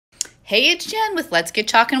Hey, it's Jen with Let's Get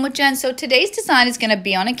Chalkin' with Jen. So today's design is going to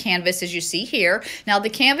be on a canvas as you see here. Now the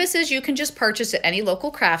canvases you can just purchase at any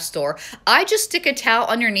local craft store. I just stick a towel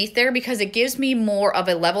underneath there because it gives me more of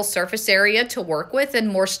a level surface area to work with and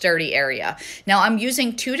more sturdy area. Now I'm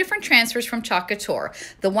using two different transfers from Chalk Couture.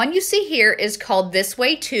 The one you see here is called This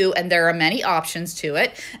Way Too, and there are many options to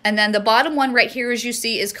it. And then the bottom one right here, as you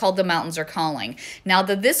see, is called The Mountains Are Calling. Now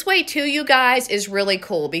the This Way Too, you guys, is really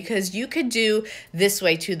cool because you could do this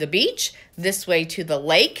way to the beach, this way to the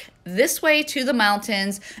lake, this way to the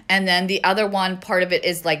mountains, and then the other one part of it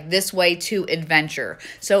is like this way to adventure.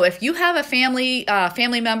 So if you have a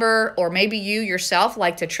family member, or maybe you yourself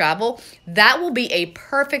like to travel, that will be a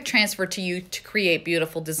perfect transfer to you to create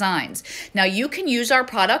beautiful designs. Now you can use our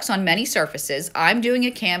products on many surfaces. I'm doing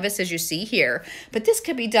a canvas as you see here, but this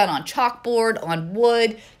could be done on chalkboard, on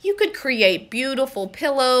wood. You could create beautiful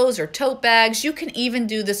pillows or tote bags. You can even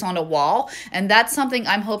do this on a wall, and that's something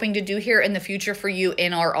I'm hoping to do here in the future for you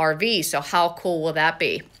in our RV. So how cool will that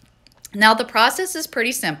be? Now the process is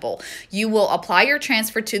pretty simple. You will apply your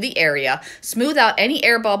transfer to the area, smooth out any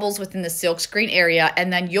air bubbles within the silkscreen area,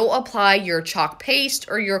 and then you'll apply your chalk paste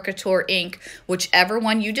or your couture ink, whichever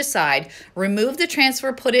one you decide. Remove the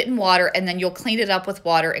transfer, put it in water, and then you'll clean it up with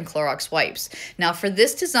water and Clorox wipes. Now for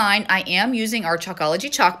this design, I am using our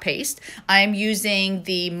Chalkology chalk paste. I am using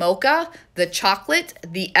the mocha, the chocolate,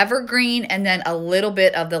 the evergreen, and then a little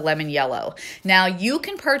bit of the lemon yellow. Now you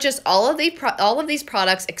can purchase all of these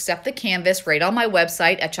products except the canvas right on my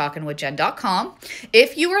website at chalkinwithjen.com.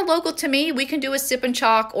 If you are local to me, we can do a sip and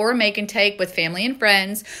chalk or a make and take with family and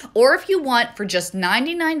friends. Or if you want, for just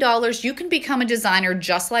 $99, you can become a designer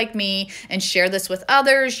just like me and share this with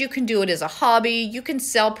others. You can do it as a hobby. You can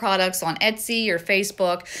sell products on Etsy or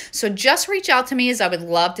Facebook. So just reach out to me, as I would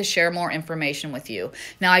love to share more information with you.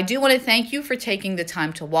 Now I do want to thank you for taking the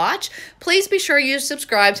time to watch. Please be sure you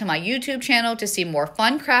subscribe to my YouTube channel to see more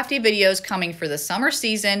fun, crafty videos coming for the summer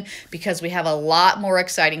season, because we have a lot more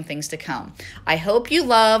exciting things to come. I hope you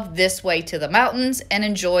love This Way to the Mountains and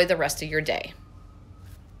enjoy the rest of your day.